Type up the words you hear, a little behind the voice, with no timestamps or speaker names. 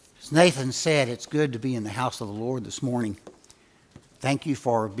As Nathan said, it's good to be in the house of the Lord this morning. Thank you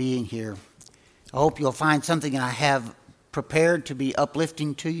for being here. I hope you'll find something I have prepared to be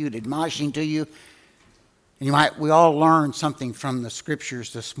uplifting to you, admonishing to you. And we all learn something from the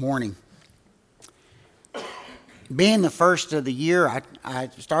scriptures this morning. Being the first of the year, I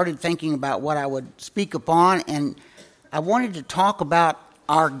started thinking about what I would speak upon, and I wanted to talk about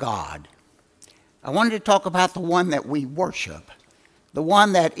our God. I wanted to talk about the one that we worship, the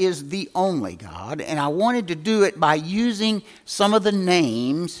one that is the only God, and I wanted to do it by using some of the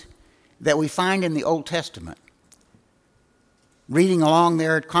names that we find in the Old Testament. Reading along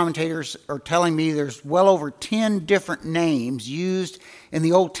there, commentators are telling me there's well over 10 different names used in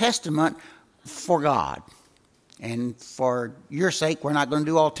the Old Testament for God. And for your sake, we're not going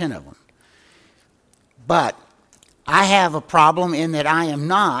to do all 10 of them. But I have a problem in that I am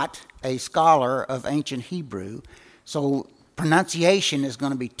not a scholar of ancient Hebrew, so pronunciation is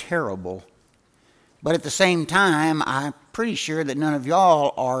going to be terrible. But at the same time, I'm pretty sure that none of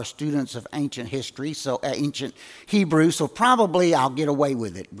y'all are students of ancient history, so ancient Hebrew, so probably I'll get away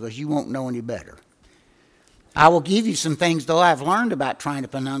with it because you won't know any better. I will give you some things, though, I've learned about trying to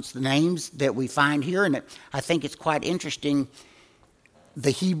pronounce the names that we find here, and I think it's quite interesting,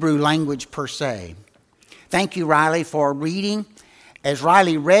 the Hebrew language per se. Thank you, Riley, for reading. As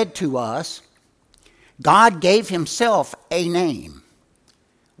Riley read to us, God gave himself a name.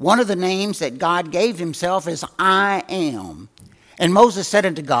 One of the names that God gave himself is I am. And Moses said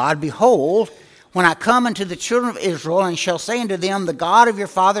unto God, Behold, when I come unto the children of Israel, and shall say unto them, The God of your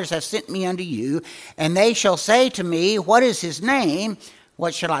fathers hath sent me unto you, and they shall say to me, What is his name?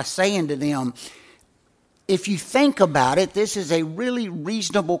 What shall I say unto them? If you think about it, this is a really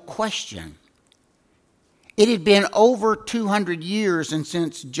reasonable question. It had been over 200 years and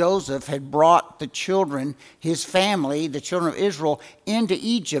since Joseph had brought the children, his family, the children of Israel, into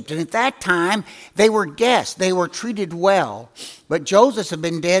Egypt. And at that time, they were guests. They were treated well. But Joseph had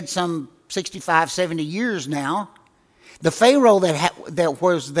been dead some 65, 70 years now. The Pharaoh that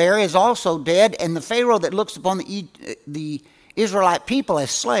was there is also dead, and the Pharaoh that looks upon the Israelite people as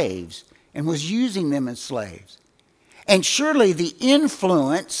slaves and was using them as slaves. And surely the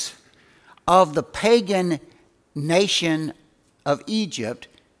influence of the pagan nation of Egypt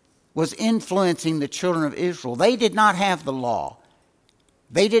was influencing the children of Israel. They did not have the law.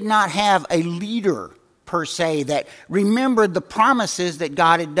 They did not have a leader per se that remembered the promises that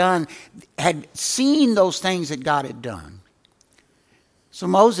God had done, had seen those things that God had done. So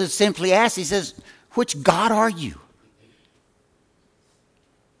Moses simply asked, he says, Which God are you?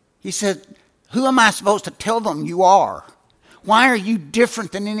 He said, Who am I supposed to tell them you are? Why are you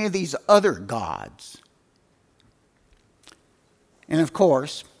different than any of these other gods? And of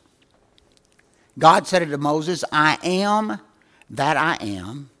course, God said unto Moses, I am that I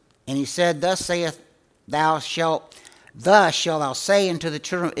am. And he said, Thus shalt thou say unto the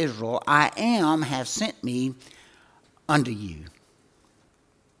children of Israel, I am have sent me unto you.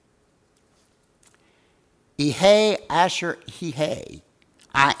 Ehe asher hehe.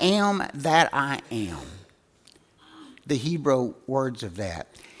 I am that I am. The Hebrew words of that.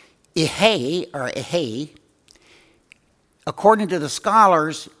 Ehe, according to the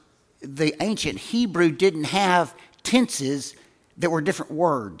scholars, the ancient Hebrew didn't have tenses that were different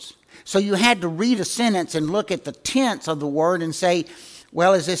words. So you had to read a sentence and look at the tense of the word and say,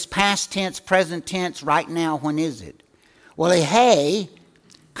 well, is this past tense, present tense, right now, when is it? Well, ehe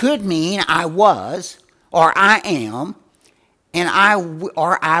could mean I was, or I am, and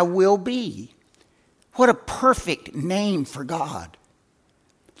I will be. What a perfect name for God.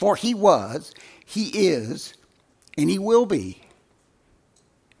 For he was, he is, and he will be.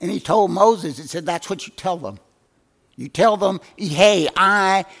 And he told Moses, he said, that's what you tell them. You tell them, hey,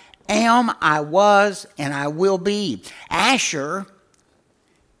 I am, I was, and I will be. Asher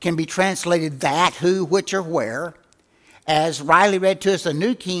can be translated that, who, which, or where. As Riley read to us the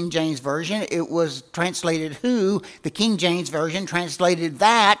New King James Version, it was translated who. The King James Version translated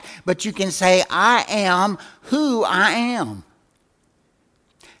that, but you can say, I am who I am.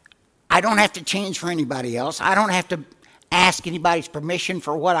 I don't have to change for anybody else. I don't have to ask anybody's permission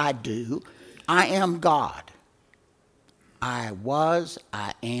for what I do. I am God. I was,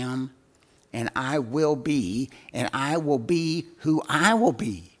 I am, and I will be who I will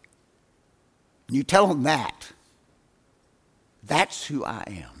be. You tell them that. That's who I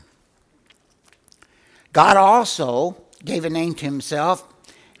am. God also gave a name to himself,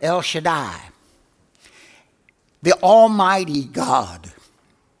 El Shaddai, the Almighty God.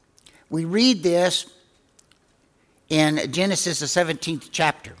 We read this in Genesis, the 17th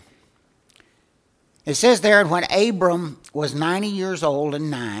chapter. It says there, when Abram was 90 years old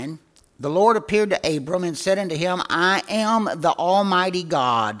and 9, the Lord appeared to Abram and said unto him, I am the Almighty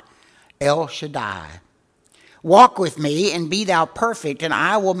God, El Shaddai. Walk with me and be thou perfect, and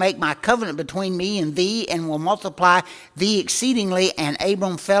I will make my covenant between me and thee, and will multiply thee exceedingly. And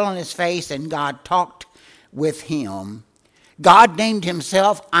Abram fell on his face, and God talked with him. God named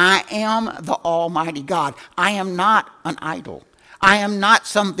himself, I am the Almighty God. I am not an idol. I am not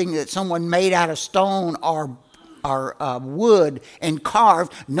something that someone made out of stone or wood and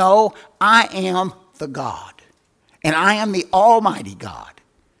carved. No, I am the God. And I am the Almighty God,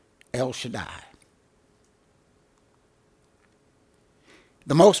 El Shaddai.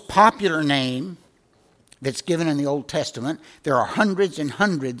 The most popular name that's given in the Old Testament, there are hundreds and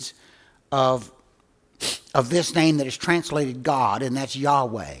hundreds of this name that is translated God, and that's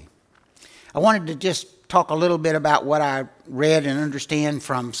Yahweh. I wanted to just talk a little bit about what I read and understand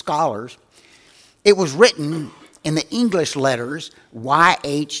from scholars. It was written in the English letters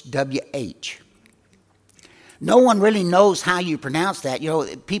YHWH. No one really knows how you pronounce that. You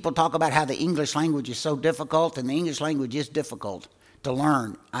know, people talk about how the English language is so difficult, and the English language is difficult to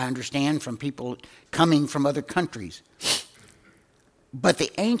learn. I understand from people coming from other countries. But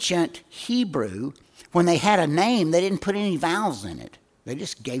the ancient Hebrew, when they had a name, they didn't put any vowels in it. They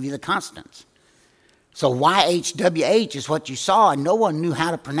just gave you the consonants. So YHWH is what you saw, and no one knew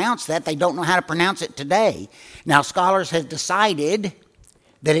how to pronounce that. They don't know how to pronounce it today. Now, scholars have decided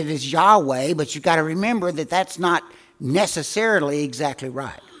that it is Yahweh, but you've got to remember that that's not necessarily exactly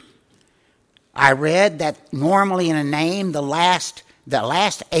right. I read that normally in a name, the last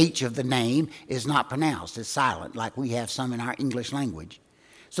H of the name is not pronounced. It's silent, like we have some in our English language.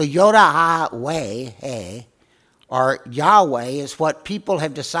 So Yodahweh, or Yahweh, is what people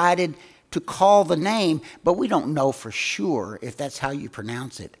have decided to call the name, but we don't know for sure if that's how you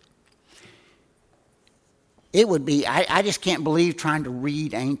pronounce it. It would be, I just can't believe trying to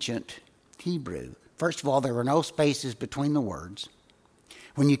read ancient Hebrew. First of all, there were no spaces between the words.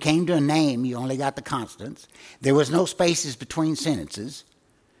 When you came to a name, you only got the consonants. There was no spaces between sentences.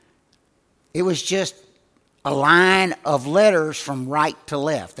 It was just a line of letters from right to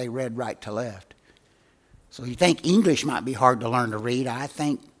left. They read right to left. So you think English might be hard to learn to read. I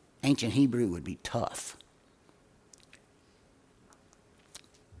think ancient Hebrew would be tough.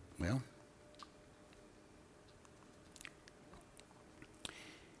 Well,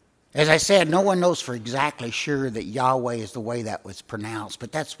 as I said, no one knows for exactly sure that Yahweh is the way that was pronounced,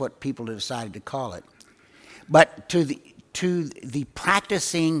 but that's what people have decided to call it. But to the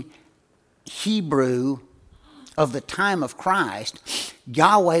practicing Hebrew of the time of Christ,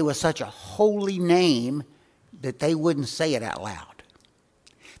 Yahweh was such a holy name that they wouldn't say it out loud.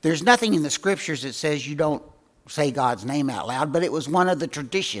 There's nothing in the scriptures that says you don't say God's name out loud, but it was one of the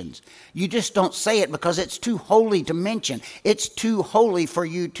traditions. You just don't say it because it's too holy to mention. It's too holy for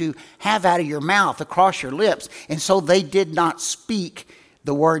you to have out of your mouth, across your lips. And so they did not speak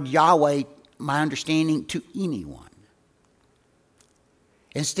the word Yahweh, my understanding, to anyone.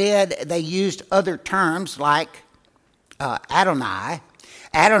 Instead, they used other terms like Adonai.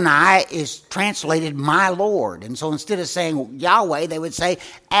 Adonai is translated my Lord. And so instead of saying Yahweh, they would say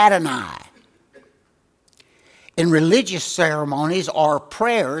Adonai. In religious ceremonies or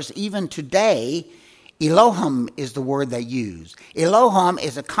prayers, even today, Elohim is the word they use. Elohim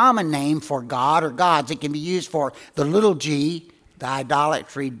is a common name for God or gods. It can be used for the little g, the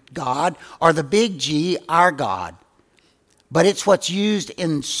idolatry god, or the big G, our God. But it's what's used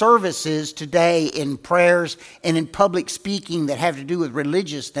in services today, in prayers and in public speaking that have to do with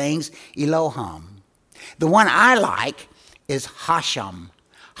religious things, Elohim. The one I like is Hashem.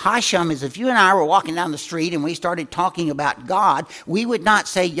 Hashem is if you and I were walking down the street and we started talking about God, we would not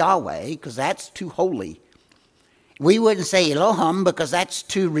say Yahweh because that's too holy. We wouldn't say Elohim because that's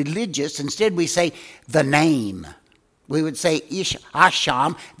too religious. Instead, we say the name. We would say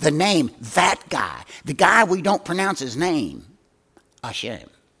Hashem, the name, that guy. The guy we don't pronounce his name, Hashem.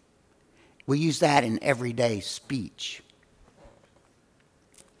 We use that in everyday speech.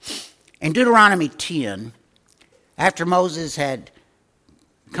 In Deuteronomy 10, after Moses had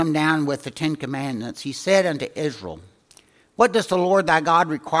come down with the Ten Commandments, he said unto Israel, what does the Lord thy God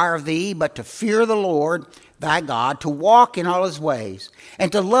require of thee but to fear the Lord thy God, to walk in all his ways,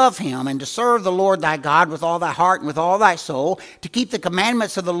 and to love him, and to serve the Lord thy God with all thy heart and with all thy soul, to keep the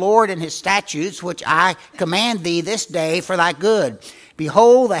commandments of the Lord and his statutes, which I command thee this day for thy good.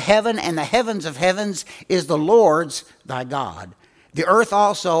 Behold, the heaven and the heavens of heavens is the Lord's thy God. The earth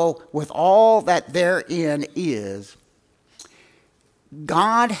also with all that therein is.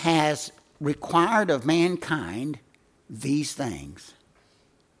 God has required of mankind these things.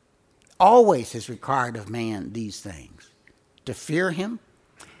 always has required of man these things: to fear him,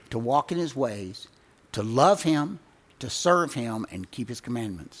 to walk in his ways, to love him, to serve him, and keep his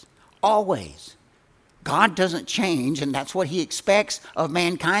commandments. Always. God doesn't change, and that's what he expects of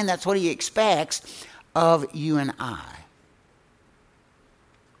mankind. That's what he expects of you and I.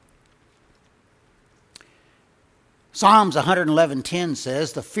 Psalms 111:10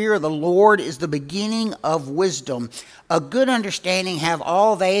 says, "The fear of the Lord is the beginning of wisdom. A good understanding have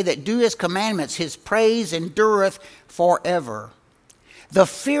all they that do his commandments. His praise endureth forever." The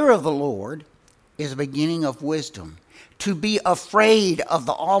fear of the Lord is the beginning of wisdom. To be afraid of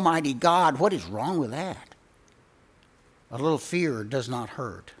the Almighty God, what is wrong with that? A little fear does not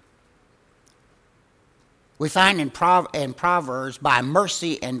hurt. We find in Proverbs, by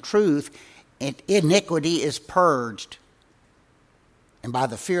mercy and truth, iniquity is purged. And by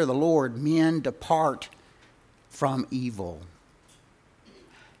the fear of the Lord, men depart from evil.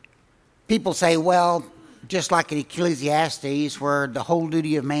 People say, well, just like in Ecclesiastes, where the whole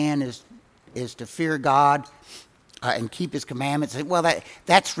duty of man is to fear God and keep his commandments. Well,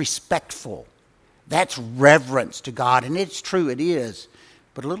 that's respectful. That's reverence to God. And it's true, it is.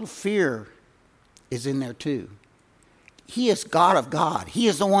 But a little fear is in there too. He is God of God. He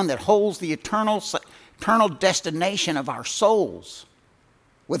is the one that holds the eternal destination of our souls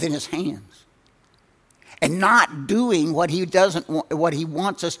within his hands. And not doing what he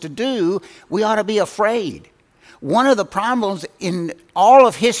wants us to do, we ought to be afraid. One of the problems in all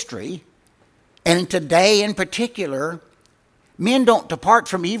of history, and today in particular, men don't depart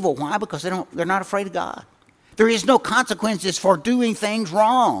from evil. Why? Because they're not afraid of God. There is no consequences for doing things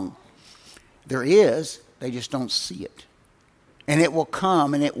wrong. There is, they just don't see it. And it will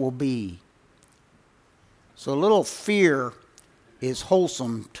come and it will be. So a little fear is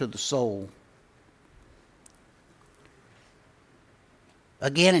wholesome to the soul.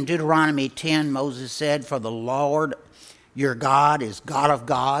 Again, in Deuteronomy 10, Moses said, "For the Lord your God is God of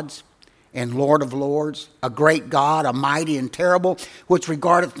gods and Lord of lords, a great God, a mighty and terrible, which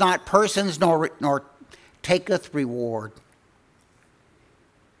regardeth not persons nor taketh reward."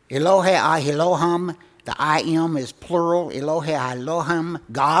 Elohe Elohim, the I am is plural. Elohe Elohim,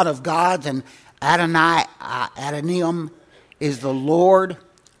 God of gods, and Adonai Adonim is the Lord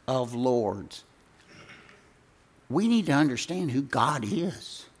of lords. We need to understand who God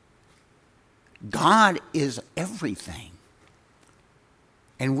is. God is everything.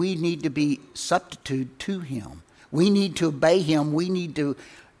 And we need to be substitute to him. We need to obey him. We need to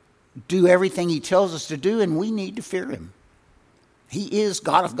do everything he tells us to do, and we need to fear him. He is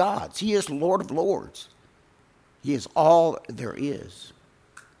God of gods. He is Lord of lords. He is all there is.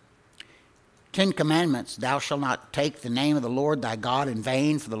 10 Commandments: "Thou shalt not take the name of the Lord thy God in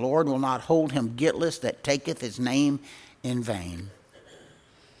vain, for the Lord will not hold him guiltless that taketh his name in vain."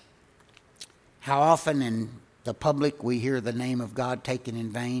 How often in the public we hear the name of God taken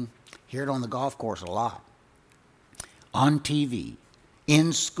in vain? Hear it on the golf course a lot. On TV,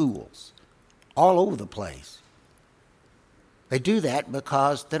 in schools, all over the place. They do that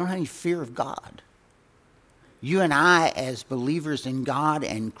because they don't have any fear of God. You and I, as believers in God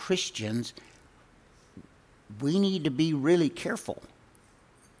and Christians, we need to be really careful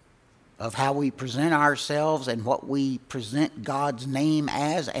of how we present ourselves and what we present God's name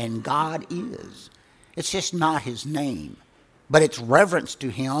as, and God is. It's just not his name, but it's reverence to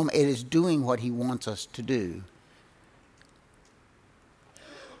him. It is doing what he wants us to do.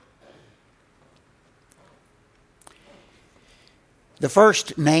 The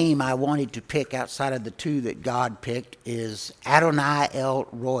first name I wanted to pick outside of the two that God picked is Adonai El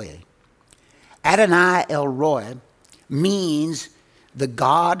Roi. Adonai El Roi means the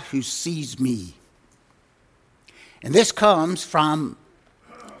God who sees me. And this comes from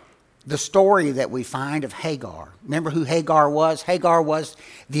the story that we find of Hagar. Remember who Hagar was? Hagar was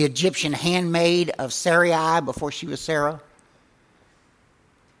the Egyptian handmaid of Sarai before she was Sarah.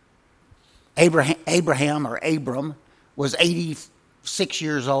 Abraham or Abram was 86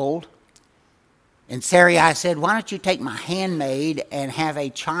 years old. And Sarai said, "Why don't you take my handmaid and have a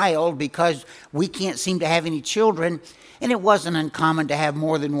child, because we can't seem to have any children." And it wasn't uncommon to have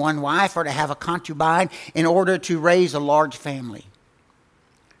more than one wife or to have a concubine in order to raise a large family.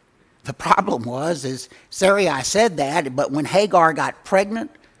 The problem is Sarai said that, but when Hagar got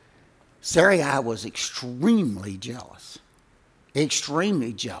pregnant, Sarai was extremely jealous.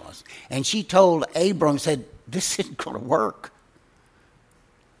 Extremely jealous. And she told Abram, said, "This isn't going to work."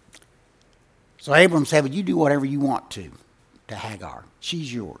 So Abram said, "Well, you do whatever you want to Hagar.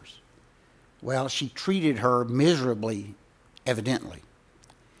 She's yours." Well, she treated her miserably, evidently.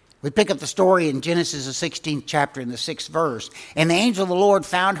 We pick up the story in Genesis, the 16th chapter, in the 6th verse. And the angel of the Lord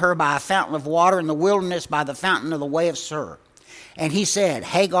found her by a fountain of water in the wilderness by the fountain of the way of Shur. And he said,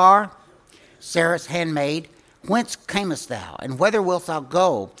 Hagar, Sarah's handmaid, whence camest thou, and whither wilt thou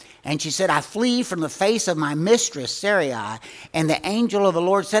go? And she said, I flee from the face of my mistress Sarai. And the angel of the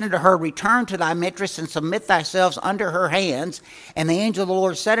Lord said unto her, Return to thy mistress, and submit thyself under her hands. And the angel of the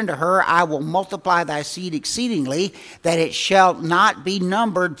Lord said unto her, I will multiply thy seed exceedingly, that it shall not be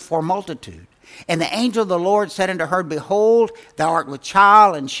numbered for multitude. And the angel of the Lord said unto her, Behold, thou art with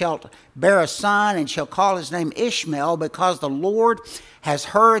child, and shalt bear a son, and shall call his name Ishmael, because the Lord has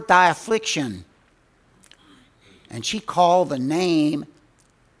heard thy affliction. And she called the name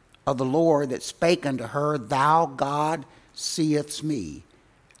of the Lord that spake unto her, Thou God seest me.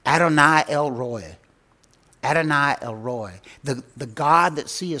 Adonai El Roi. Adonai El Roi. The God that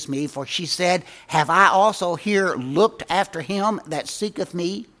seest me. For she said, Have I also here looked after him that seeketh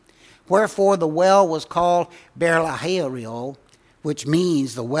me? Wherefore the well was called Beer-lahai-roi, which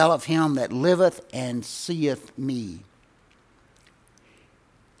means the well of him that liveth and seeth me.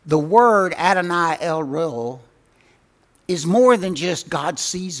 The word Adonai El Roi is more than just God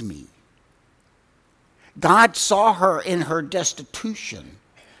sees me. God saw her in her destitution,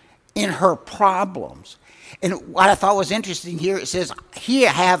 in her problems. And what I thought was interesting here, it says, Here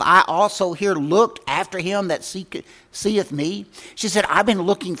have I also here looked after him that seeth me. She said, I've been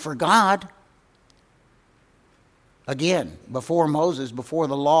looking for God. Again, before Moses, before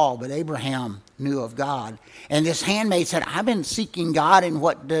the law, but Abraham knew of God. And this handmaid said, I've been seeking God, and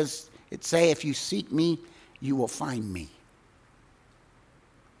what does it say? If you seek me, you will find me.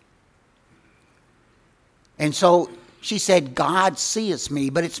 And so she said, God sees me,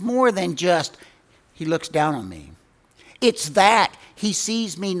 but it's more than just he looks down on me. It's that he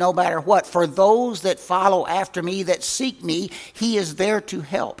sees me no matter what. For those that follow after me, that seek me, he is there to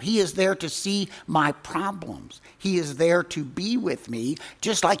help. He is there to see my problems. He is there to be with me,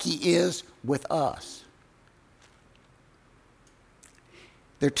 just like he is with us.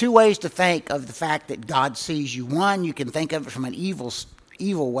 There are two ways to think of the fact that God sees you. One, you can think of it from an evil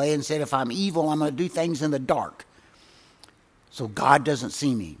way and said, if I'm evil, I'm going to do things in the dark, so God doesn't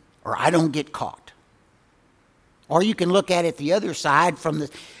see me, or I don't get caught. Or you can look at it the other side, from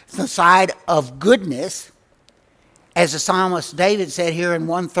the side of goodness, as the psalmist David said here in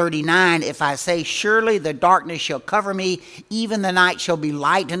 139, If I say, surely the darkness shall cover me, even the night shall be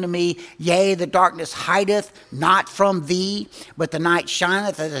light unto me. Yea, the darkness hideth not from thee, but the night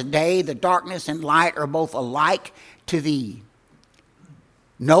shineth as a day. The darkness and light are both alike to thee.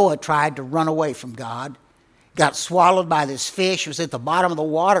 Noah tried to run away from God, got swallowed by this fish, was at the bottom of the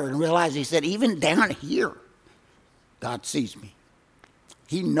water, and realized, he said, even down here, God sees me.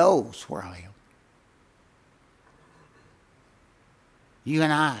 He knows where I am. You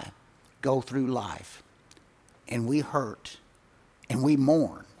and I go through life, and we hurt, and we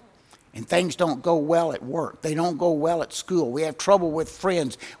mourn, and things don't go well at work. They don't go well at school. We have trouble with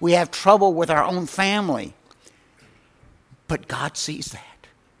friends. We have trouble with our own family. But God sees that.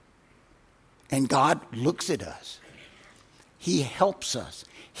 And God looks at us. He helps us.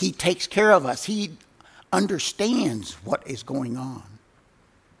 He takes care of us. He understands what is going on.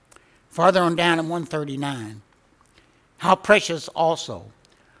 Farther on down in 139, How precious also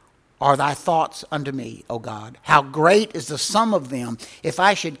are thy thoughts unto me, O God. How great is the sum of them. If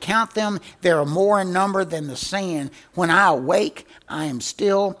I should count them, there are more in number than the sand. When I awake, I am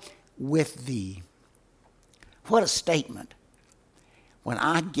still with thee. What a statement. When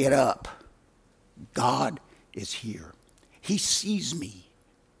I get up, God is here. He sees me.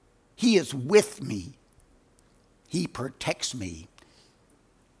 He is with me. He protects me.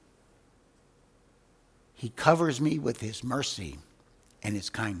 He covers me with his mercy and his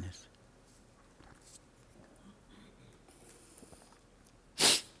kindness.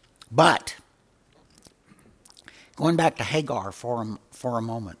 But, going back to Hagar for a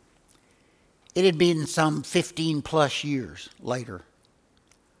moment, it had been some 15 plus years later.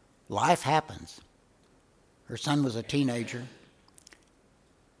 Life happens. Her son was a teenager.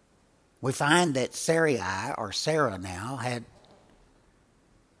 We find that Sarai, or Sarah now, had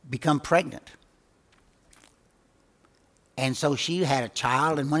become pregnant. And so she had a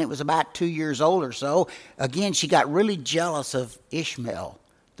child, and when it was about 2 years old or so, again, she got really jealous of Ishmael,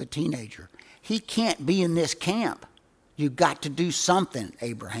 the teenager. He can't be in this camp. You've got to do something,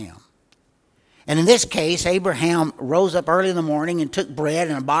 Abraham. And in this case, Abraham rose up early in the morning and took bread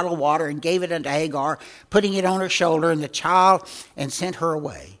and a bottle of water and gave it unto Hagar, putting it on her shoulder and the child, and sent her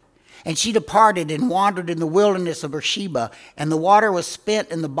away. And she departed and wandered in the wilderness of Beersheba. And the water was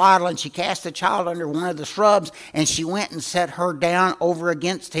spent in the bottle, and she cast the child under one of the shrubs. And she went and set her down over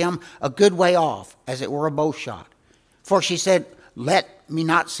against him a good way off, as it were a bow shot. For she said, let me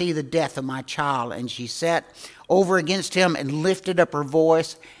not see the death of my child. And she sat over against him and lifted up her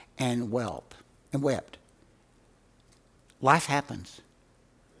voice and wept. Life happens.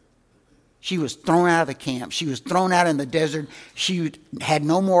 She was thrown out of the camp. She was thrown out in the desert. She had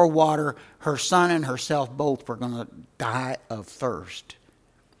no more water. Her son and herself both were going to die of thirst.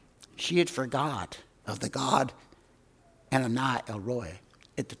 She had forgot of the God Adonai El Roi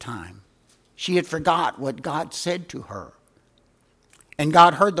at the time. She had forgot what God said to her. And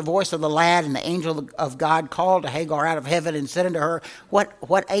God heard the voice of the lad, and the angel of God called to Hagar out of heaven and said unto her,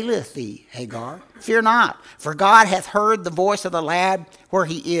 What aileth thee, Hagar? Fear not, for God hath heard the voice of the lad where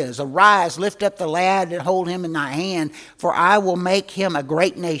he is. Arise, lift up the lad and hold him in thy hand, for I will make him a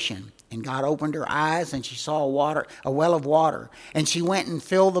great nation. And God opened her eyes, and she saw a well of water. And she went and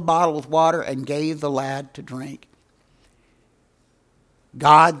filled the bottle with water and gave the lad to drink.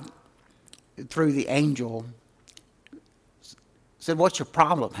 God, through the angel, said, what's your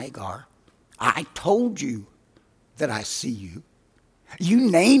problem, Hagar? I told you that I see you. You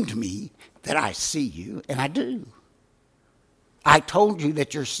named me that I see you, and I do. I told you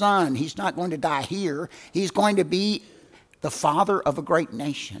that your son, he's not going to die here. He's going to be the father of a great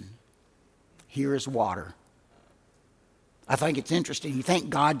nation. Here is water. I think it's interesting. You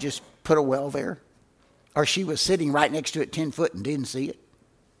think God just put a well there? Or she was sitting right next to it 10 foot and didn't see it?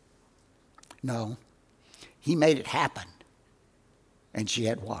 No. He made it happen. And she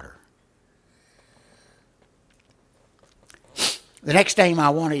had water. The next name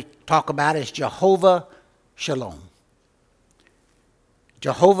I want to talk about is Jehovah Shalom.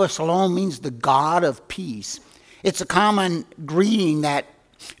 Jehovah Shalom means the God of peace. It's a common greeting that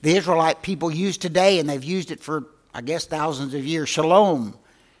the Israelite people use today, and they've used it for, I guess, thousands of years. Shalom,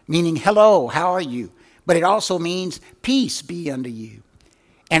 meaning hello, how are you? But it also means peace be unto you.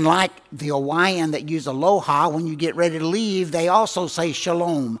 And like the Hawaiian that use aloha, when you get ready to leave, they also say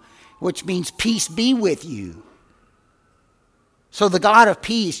shalom, which means peace be with you. So the God of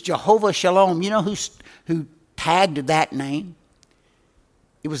peace, Jehovah Shalom, you know who tagged that name?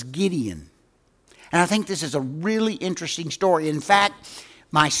 It was Gideon. And I think this is a really interesting story. In fact,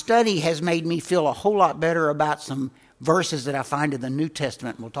 my study has made me feel a whole lot better about some verses that I find in the New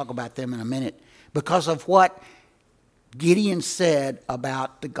Testament. We'll talk about them in a minute. Because of what Gideon said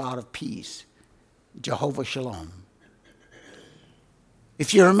about the God of peace, Jehovah Shalom.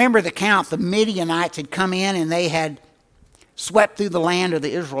 If you remember the account, the Midianites had come in and they had swept through the land of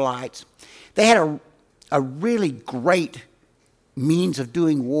the Israelites. They had a really great means of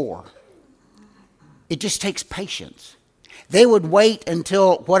doing war. It just takes patience. They would wait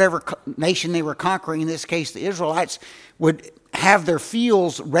until whatever nation they were conquering, in this case the Israelites, would have their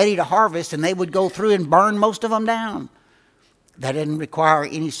fields ready to harvest, and they would go through and burn most of them down. That didn't require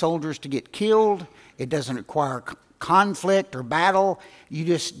any soldiers to get killed. It doesn't require conflict or battle. You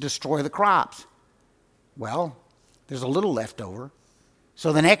just destroy the crops. Well, there's a little left over.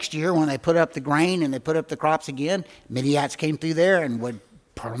 So the next year when they put up the grain and they put up the crops again, Midianites came through there and would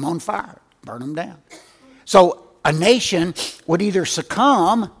put them on fire, burn them down. So a nation would either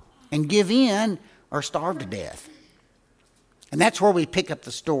succumb and give in or starve to death. And that's where we pick up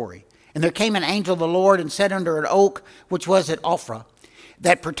the story. And there came an angel of the Lord and sat under an oak which was at Ophrah,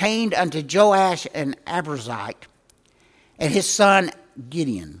 that pertained unto Joash an Abiezrite, and his son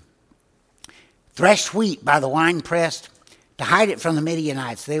Gideon. Threshed wheat by the winepress to hide it from the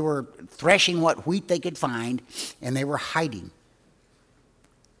Midianites. They were threshing what wheat they could find, and they were hiding.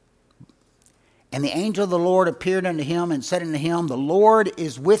 And the angel of the Lord appeared unto him and said unto him, The Lord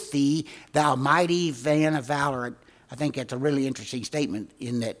is with thee, thou mighty man of valor. I think that's a really interesting statement,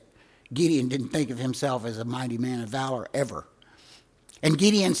 in that Gideon didn't think of himself as a mighty man of valor ever. And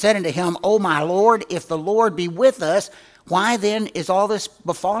Gideon said unto him, O my Lord, if the Lord be with us, why then is all this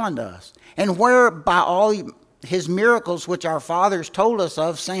befallen to us? And where by all his miracles which our fathers told us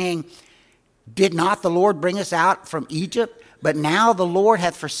of, saying, Did not the Lord bring us out from Egypt? But now the Lord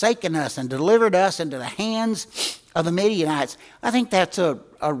hath forsaken us and delivered us into the hands of the Midianites. I think that's a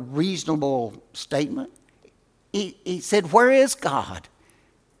reasonable statement. He said, where is God?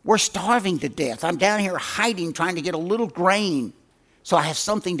 We're starving to death. I'm down here hiding, trying to get a little grain so I have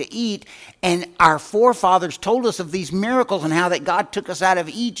something to eat. And our forefathers told us of these miracles and how that God took us out of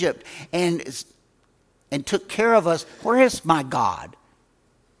Egypt and took care of us. Where is my God?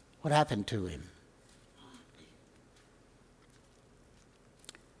 What happened to him?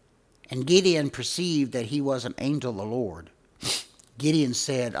 And Gideon perceived that he was an angel of the Lord. Gideon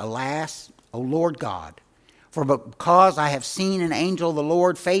said, Alas, O Lord God, for because I have seen an angel of the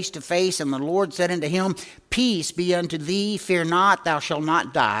Lord face to face, and the Lord said unto him, Peace be unto thee, fear not, thou shalt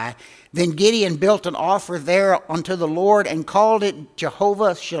not die. Then Gideon built an altar there unto the Lord, and called it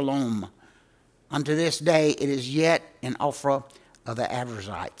Jehovah Shalom. Unto this day it is yet an Ophrah of the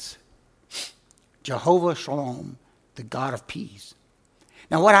Abiezrites. Jehovah Shalom, the God of peace.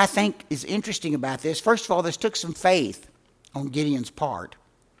 Now what I think is interesting about this, first of all, this took some faith on Gideon's part.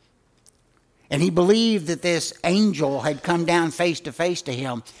 And he believed that this angel had come down face to face to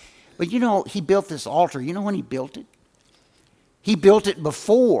him. But he built this altar. You know when he built it? He built it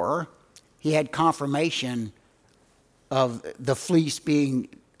before he had confirmation of the fleece being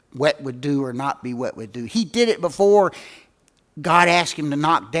wet with dew or not be wet with dew. He did it before God asked him to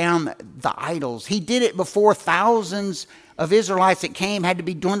knock down the idols. He did it before thousands of Israelites that came had to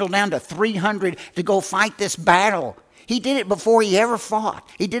be dwindled down to 300 to go fight this battle. He did it before he ever fought.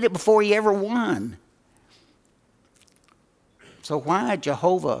 He did it before he ever won. So why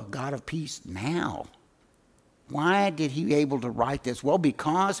Jehovah, God of peace, now? Why did he be able to write this? Well,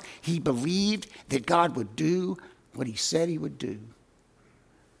 because he believed that God would do what he said he would do.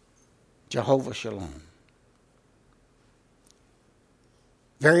 Jehovah Shalom.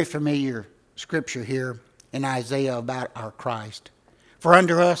 Very familiar scripture here in Isaiah about our Christ. For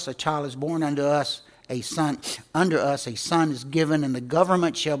unto us a child is born, unto us a son is given, and the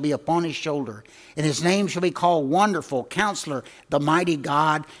government shall be upon his shoulder. And his name shall be called Wonderful, Counselor, the Mighty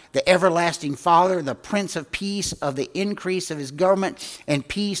God, the Everlasting Father, the Prince of Peace. Of the increase of his government and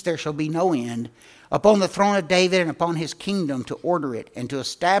peace there shall be no end. Upon the throne of David and upon his kingdom, to order it and to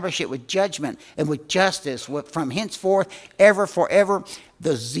establish it with judgment and with justice from henceforth ever forever.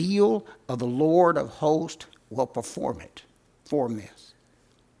 The zeal of the Lord of hosts will perform this.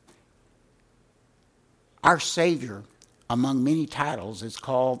 Our Savior, among many titles, is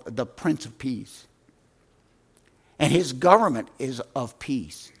called the Prince of Peace. And his government is of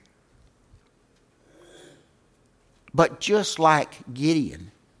peace. But just like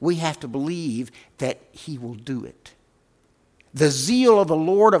Gideon, we have to believe that he will do it. The zeal of the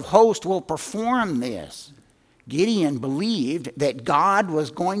Lord of hosts will perform this. Gideon believed that God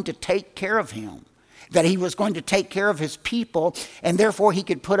was going to take care of him, that he was going to take care of his people, and therefore he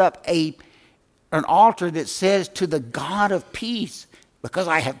could put up an altar that says, to the God of peace. Because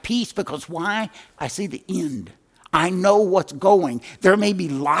I have peace. Because why? I see the end. I know what's going. There may be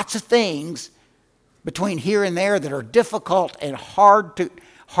lots of things between here and there that are difficult and hard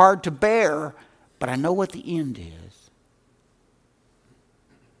to bear, but I know what the end is.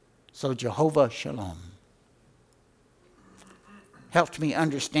 So Jehovah Shalom helped me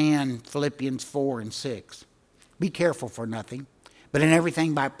understand Philippians 4 and 6. Be careful for nothing, but in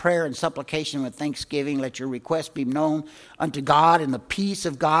everything by prayer and supplication with thanksgiving, let your requests be known unto God, and the peace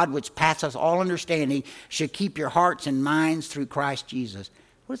of God, which passeth all understanding, should keep your hearts and minds through Christ Jesus.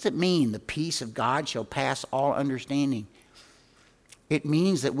 What does it mean? The peace of God shall pass all understanding. It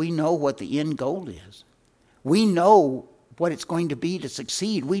means that we know what the end goal is. We know what it's going to be to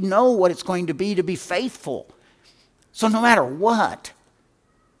succeed. We know what it's going to be faithful. So no matter what,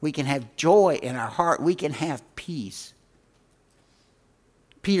 we can have joy in our heart. We can have peace.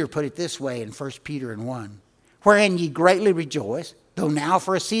 Peter put it this way in 1 Peter 1. Wherein ye greatly rejoice, though now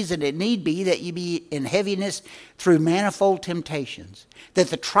for a season it need be that ye be in heaviness through manifold temptations, that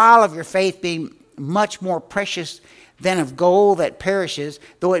the trial of your faith being much more precious than of gold that perishes,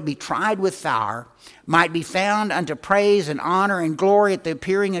 though it be tried with fire, might be found unto praise and honor and glory at the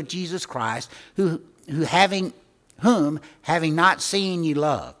appearing of Jesus Christ, whom having not seen ye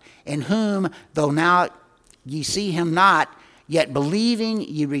love, in whom, though now ye see him not, yet believing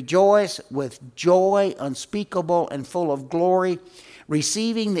ye rejoice with joy unspeakable and full of glory,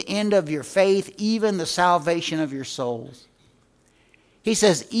 receiving the end of your faith, even the salvation of your souls. He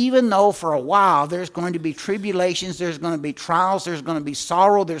says, even though for a while there's going to be tribulations, there's going to be trials, there's going to be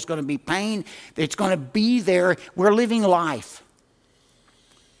sorrow, there's going to be pain, it's going to be there. We're living life.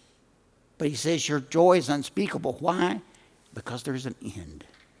 But he says your joy is unspeakable. Why? Because there's an end.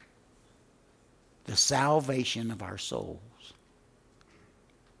 The salvation of our souls.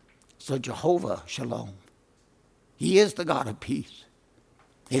 So Jehovah Shalom. He is the God of peace.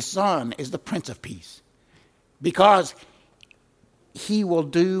 His Son is the Prince of Peace. Because he will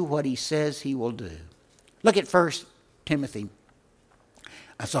do what he says he will do. Look at 1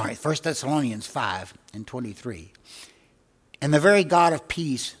 Thessalonians 5 and 23. And the very God of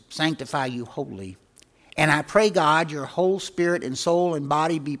peace sanctify you wholly. And I pray God your whole spirit and soul and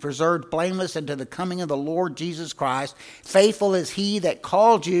body be preserved blameless unto the coming of the Lord Jesus Christ. Faithful is he that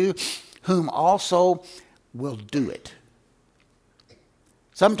called you, whom also will do it.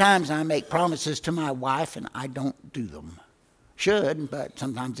 Sometimes I make promises to my wife and I don't do them. Should, but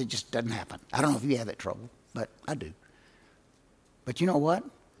sometimes it just doesn't happen. I don't know if you have that trouble, but I do. But you know what?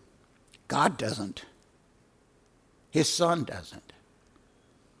 God doesn't. His Son doesn't.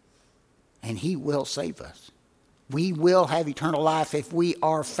 And He will save us. We will have eternal life if we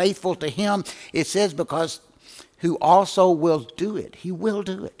are faithful to Him. It says because who also will do it. He will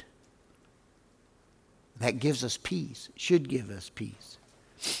do it. That gives us peace, should give us peace.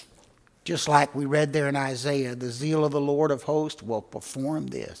 Just like we read there in Isaiah, the zeal of the Lord of hosts will perform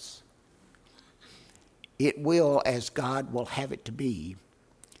this. It will as God will have it to be.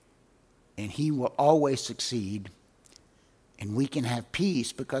 And He will always succeed. And we can have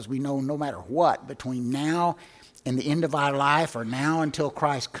peace because we know no matter what, between now and the end of our life or now until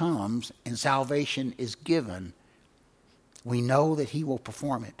Christ comes and salvation is given, we know that He will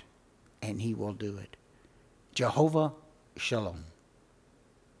perform it and He will do it. Jehovah Shalom.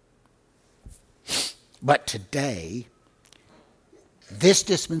 But today, this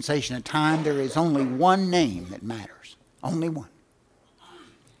dispensation of time, there is only one name that matters. Only one.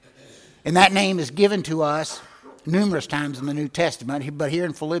 And that name is given to us numerous times in the New Testament, but here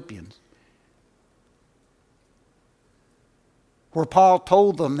in Philippians, where Paul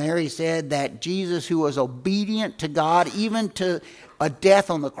told them there, he said that Jesus, who was obedient to God, even to a death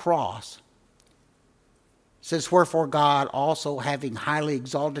on the cross, says, wherefore God also having highly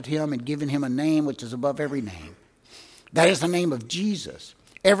exalted him and given him a name which is above every name. That is the name of Jesus.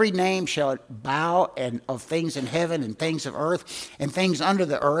 Every name shall bow, and of things in heaven and things of earth and things under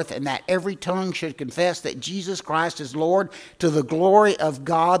the earth, and that every tongue should confess that Jesus Christ is Lord, to the glory of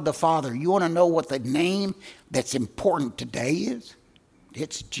God the Father. You want to know what the name that's important today is?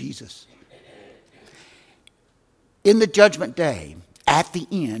 It's Jesus. In the judgment day, at the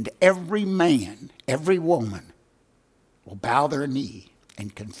end, every man, every woman will bow their knee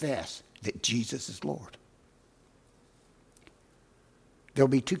and confess that Jesus is Lord. There'll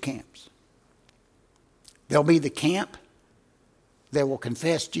be two camps. There'll be the camp that will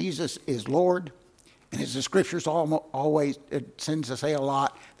confess Jesus is Lord. And as the scriptures always tends to say a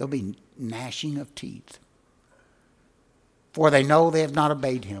lot, there'll be gnashing of teeth. For they know they have not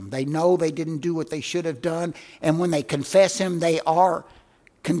obeyed him. They know they didn't do what they should have done. And when they confess him, they are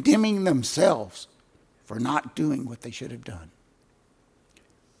condemning themselves for not doing what they should have done.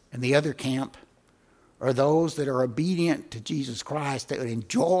 And the other camp are those that are obedient to Jesus Christ, that would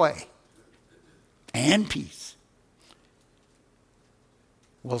enjoy and peace,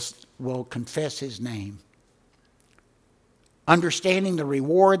 will confess his name, understanding the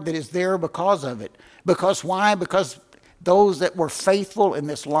reward that is there because of it. Because why? Because those that were faithful in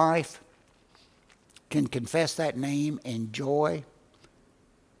this life can confess that name and joy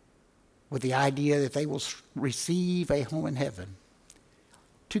with the idea that they will receive a home in heaven.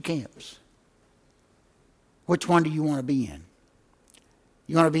 Two camps. Which one do you want to be in?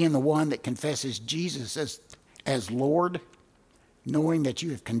 You want to be in the one that confesses Jesus as Lord, knowing that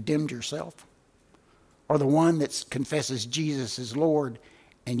you have condemned yourself? Or the one that confesses Jesus as Lord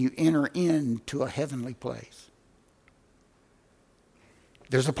and you enter into a heavenly place?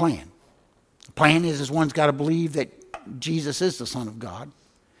 There's a plan. The plan is one's got to believe that Jesus is the Son of God.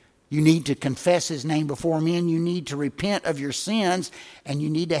 You need to confess his name before men. You need to repent of your sins, and you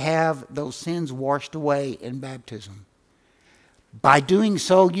need to have those sins washed away in baptism. By doing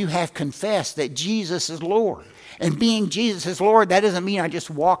so, you have confessed that Jesus is Lord. And being Jesus is Lord, that doesn't mean I just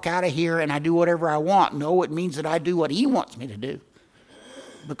walk out of here and I do whatever I want. No, it means that I do what he wants me to do.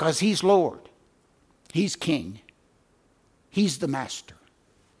 Because he's Lord. He's King. He's the Master.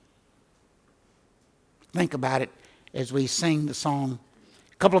 Think about it as we sing the song,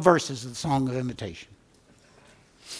 a couple of verses of the Song of Invitation.